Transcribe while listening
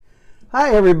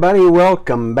Hi everybody,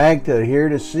 welcome back to the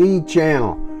Hear2See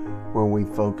channel, where we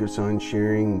focus on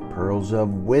sharing pearls of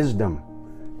wisdom,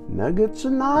 nuggets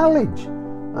of knowledge,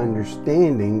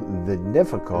 understanding the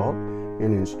difficult,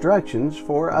 and instructions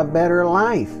for a better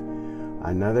life.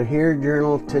 Another Hear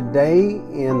Journal today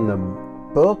in the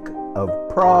book of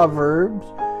Proverbs,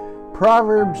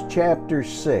 Proverbs chapter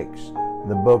 6,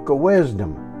 the book of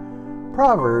wisdom.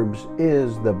 Proverbs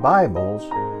is the Bible's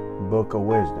book of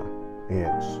wisdom.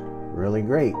 It's really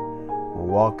great. We're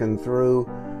walking through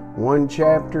one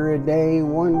chapter a day,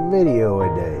 one video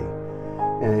a day,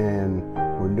 and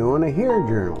we're doing a Hear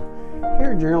Journal.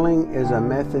 Hear journaling is a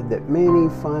method that many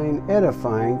find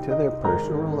edifying to their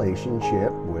personal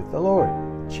relationship with the Lord.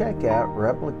 Check out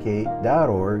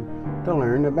replicate.org to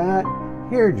learn about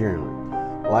Hear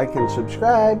journaling. Like and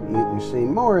subscribe. You can see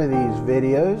more of these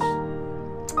videos.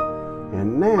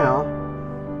 And now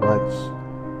let's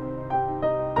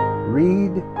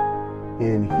read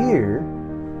and hear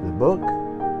the book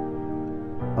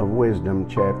of Wisdom,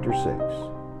 chapter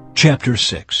 6. Chapter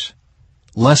 6.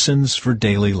 Lessons for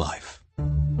Daily Life.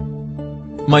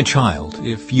 My child,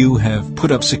 if you have put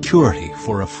up security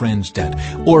for a friend's debt,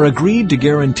 or agreed to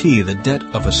guarantee the debt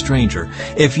of a stranger,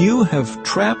 if you have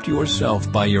trapped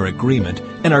yourself by your agreement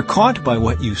and are caught by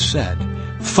what you said,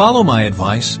 follow my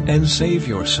advice and save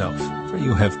yourself, for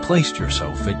you have placed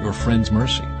yourself at your friend's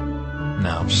mercy.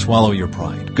 Now swallow your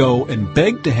pride. Go and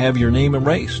beg to have your name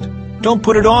erased. Don't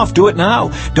put it off. Do it now.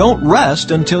 Don't rest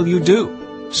until you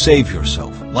do. Save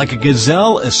yourself, like a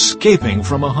gazelle escaping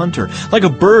from a hunter, like a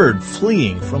bird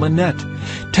fleeing from a net.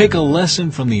 Take a lesson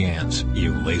from the ants,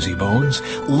 you lazy bones.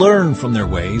 Learn from their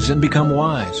ways and become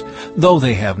wise. Though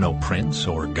they have no prince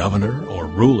or governor or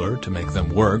ruler to make them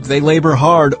work, they labor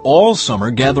hard all summer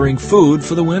gathering food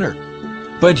for the winter.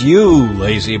 But you,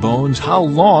 lazy bones, how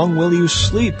long will you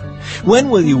sleep? When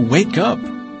will you wake up?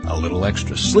 A little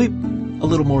extra sleep, a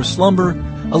little more slumber,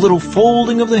 a little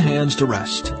folding of the hands to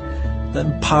rest.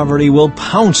 Then poverty will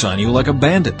pounce on you like a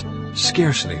bandit.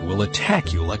 Scarcity will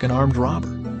attack you like an armed robber.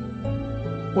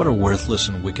 What are worthless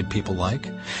and wicked people like?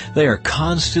 They are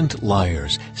constant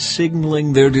liars,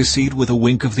 signaling their deceit with a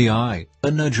wink of the eye, a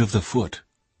nudge of the foot,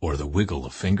 or the wiggle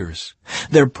of fingers.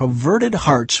 Their perverted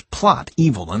hearts plot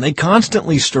evil, and they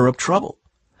constantly stir up trouble.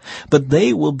 But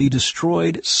they will be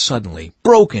destroyed suddenly,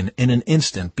 broken in an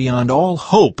instant, beyond all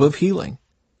hope of healing.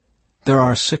 There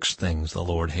are 6 things the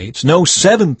Lord hates, no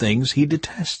 7 things he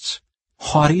detests: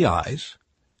 haughty eyes,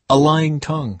 a lying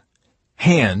tongue,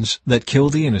 hands that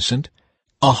kill the innocent,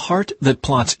 a heart that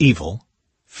plots evil,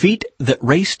 feet that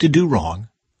race to do wrong,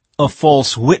 a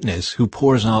false witness who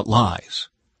pours out lies,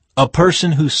 a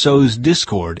person who sows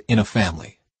discord in a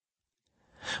family.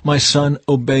 My son,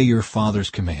 obey your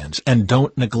father's commands, and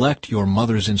don't neglect your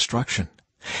mother's instruction.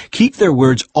 Keep their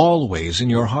words always in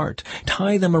your heart.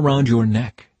 Tie them around your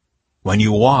neck. When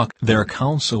you walk, their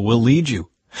counsel will lead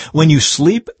you. When you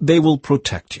sleep, they will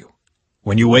protect you.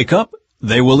 When you wake up,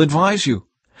 they will advise you.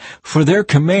 For their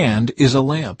command is a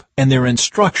lamp, and their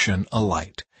instruction a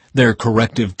light. Their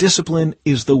corrective discipline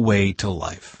is the way to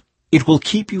life. It will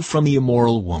keep you from the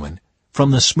immoral woman,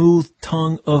 from the smooth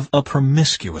tongue of a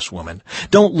promiscuous woman.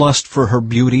 Don't lust for her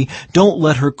beauty. Don't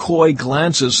let her coy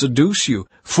glances seduce you.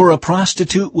 For a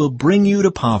prostitute will bring you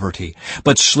to poverty,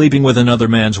 but sleeping with another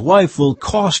man's wife will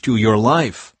cost you your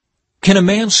life. Can a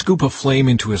man scoop a flame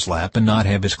into his lap and not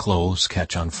have his clothes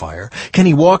catch on fire? Can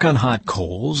he walk on hot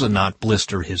coals and not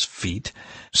blister his feet?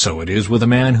 So it is with a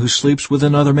man who sleeps with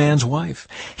another man's wife.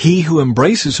 He who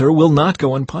embraces her will not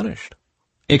go unpunished.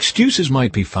 Excuses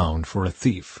might be found for a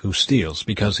thief who steals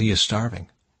because he is starving.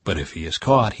 But if he is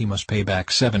caught, he must pay back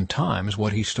 7 times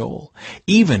what he stole,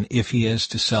 even if he is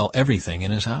to sell everything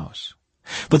in his house.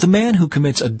 But the man who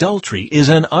commits adultery is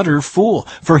an utter fool,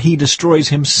 for he destroys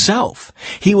himself.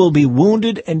 He will be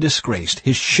wounded and disgraced.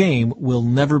 His shame will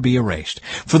never be erased.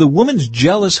 For the woman's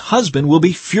jealous husband will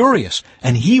be furious,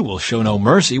 and he will show no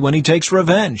mercy when he takes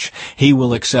revenge. He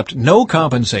will accept no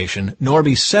compensation, nor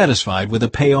be satisfied with a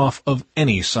payoff of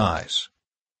any size.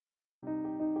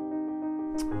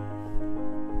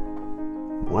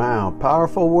 Wow,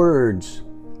 powerful words.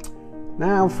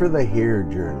 Now for the Hear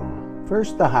Journal.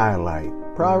 First, the highlight,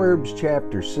 Proverbs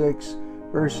chapter 6,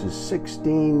 verses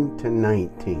 16 to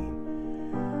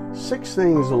 19. 6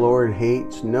 things the Lord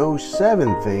hates, no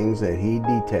 7 things that he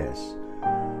detests: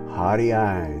 haughty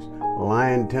eyes,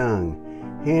 lying tongue,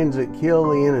 hands that kill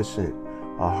the innocent,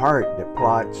 a heart that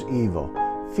plots evil,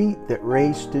 feet that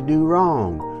race to do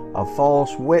wrong, a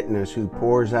false witness who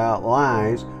pours out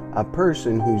lies, a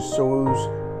person who sows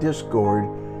discord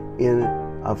in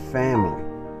a family.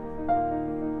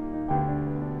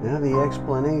 Now the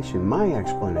explanation, my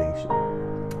explanation.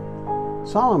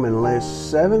 Solomon lists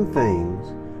 7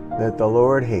 things that the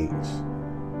Lord hates: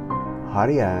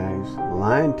 haughty eyes,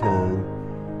 lying tongue,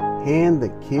 hand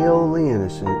that kill the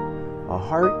innocent, a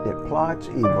heart that plots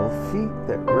evil, feet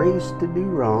that race to do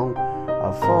wrong,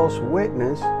 a false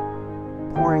witness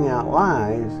pouring out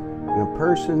lies, and a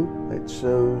person that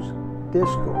sows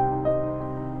discord.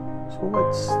 So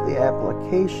what's the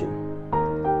application?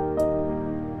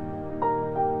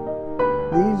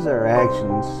 These are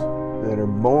actions that are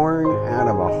born out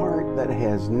of a heart that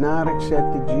has not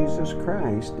accepted Jesus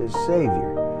Christ as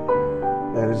Savior,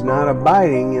 that is not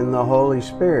abiding in the Holy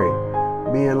Spirit,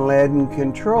 being led and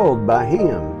controlled by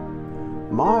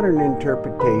Him. Modern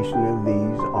interpretation of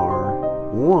these are: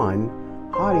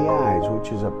 1, haughty eyes,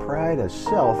 which is a pride of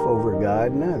self over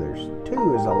God and others.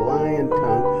 2 is a lying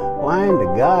tongue, lying to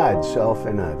God, self,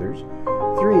 and others.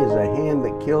 3 is a hand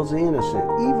that kills the innocent.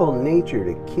 Evil nature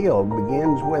to kill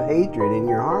begins with hatred in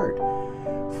your heart.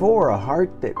 4, a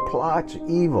heart that plots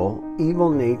evil, evil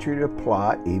nature to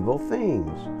plot evil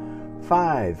things.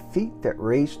 5, feet that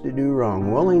race to do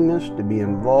wrong, willingness to be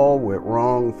involved with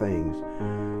wrong things.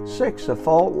 6, a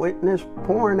false witness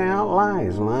pouring out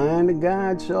lies, lying to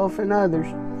God, self, and others.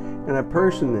 And a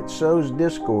person that sows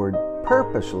discord,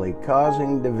 purposely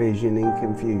causing division and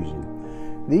confusion.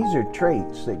 These are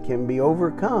traits that can be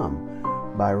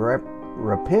overcome by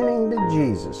repenting to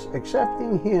Jesus,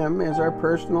 accepting Him as our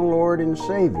personal Lord and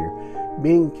Savior,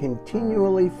 being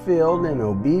continually filled and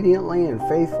obediently and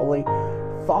faithfully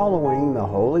following the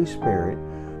Holy Spirit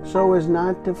so as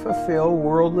not to fulfill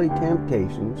worldly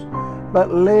temptations,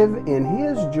 but live in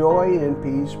His joy and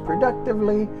peace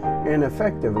productively and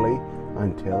effectively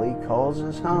until He calls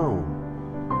us home.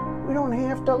 We don't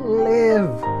have to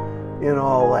live in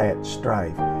all that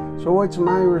strife. So what's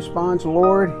my response?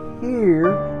 Lord,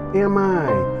 here am I.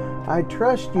 I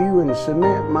trust you and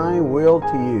submit my will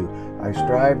to you. I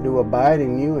strive to abide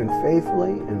in you and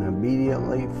faithfully and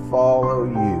obediently follow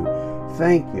you.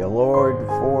 Thank you, Lord,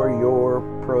 for your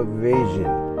provision.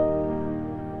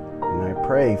 And I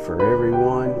pray for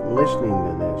everyone listening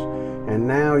to this. And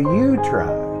now you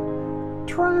try it.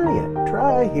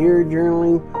 Try Hear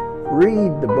journaling.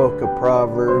 Read the book of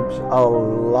Proverbs, a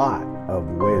lot of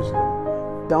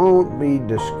wisdom. Don't be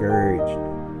discouraged.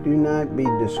 Do not be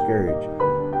discouraged.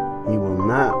 He will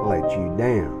not let you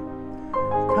down.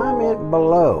 Comment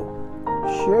below.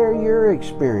 Share your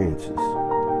experiences.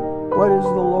 What is the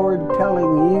Lord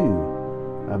telling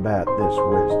you about this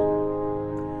wisdom?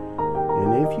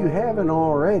 And if you haven't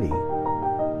already,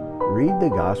 read the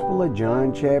Gospel of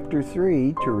John chapter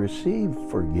 3 to receive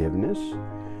forgiveness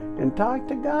and talk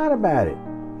to God about it.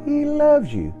 He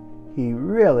loves you. He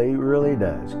really, really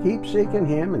does. Keep seeking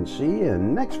Him and see you in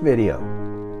the next video.